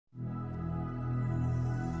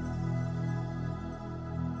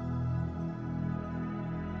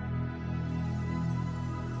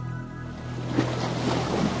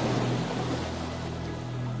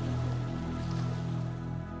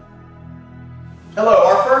Hello,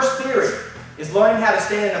 our first theory is learning how to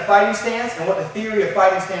stand in a fighting stance and what the theory of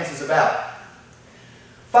fighting stance is about.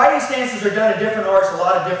 Fighting stances are done in different arts a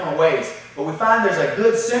lot of different ways, but we find there's a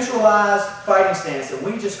good centralized fighting stance that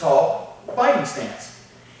we just call fighting stance.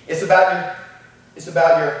 It's about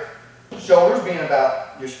your shoulders being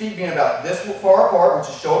about, your feet being about this far apart, which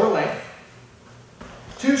is shoulder length.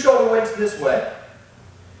 Two shoulder widths this way.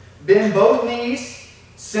 Bend both knees,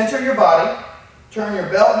 center your body, turn your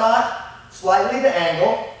belt knot slightly to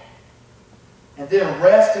angle, and then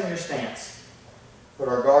rest in your stance. Put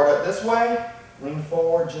our guard up this way, lean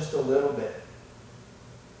forward just a little bit.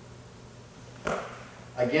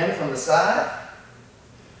 Again from the side,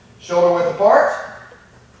 shoulder width apart,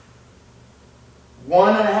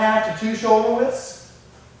 1.5 to 2 shoulder widths.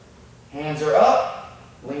 Hands are up,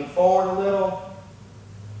 lean forward a little,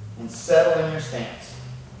 and settle in your stance.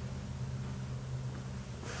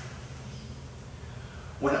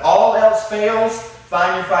 When all else fails,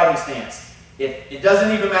 find your fighting stance. It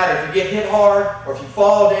doesn't even matter if you get hit hard or if you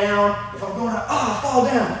fall down. If I'm going to, fall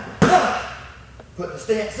down. Put the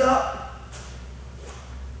stance up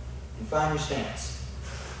and find your stance.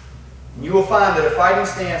 And you will find that a fighting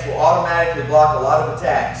stance will automatically block a lot of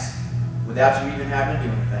attacks without you even having to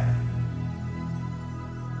do anything.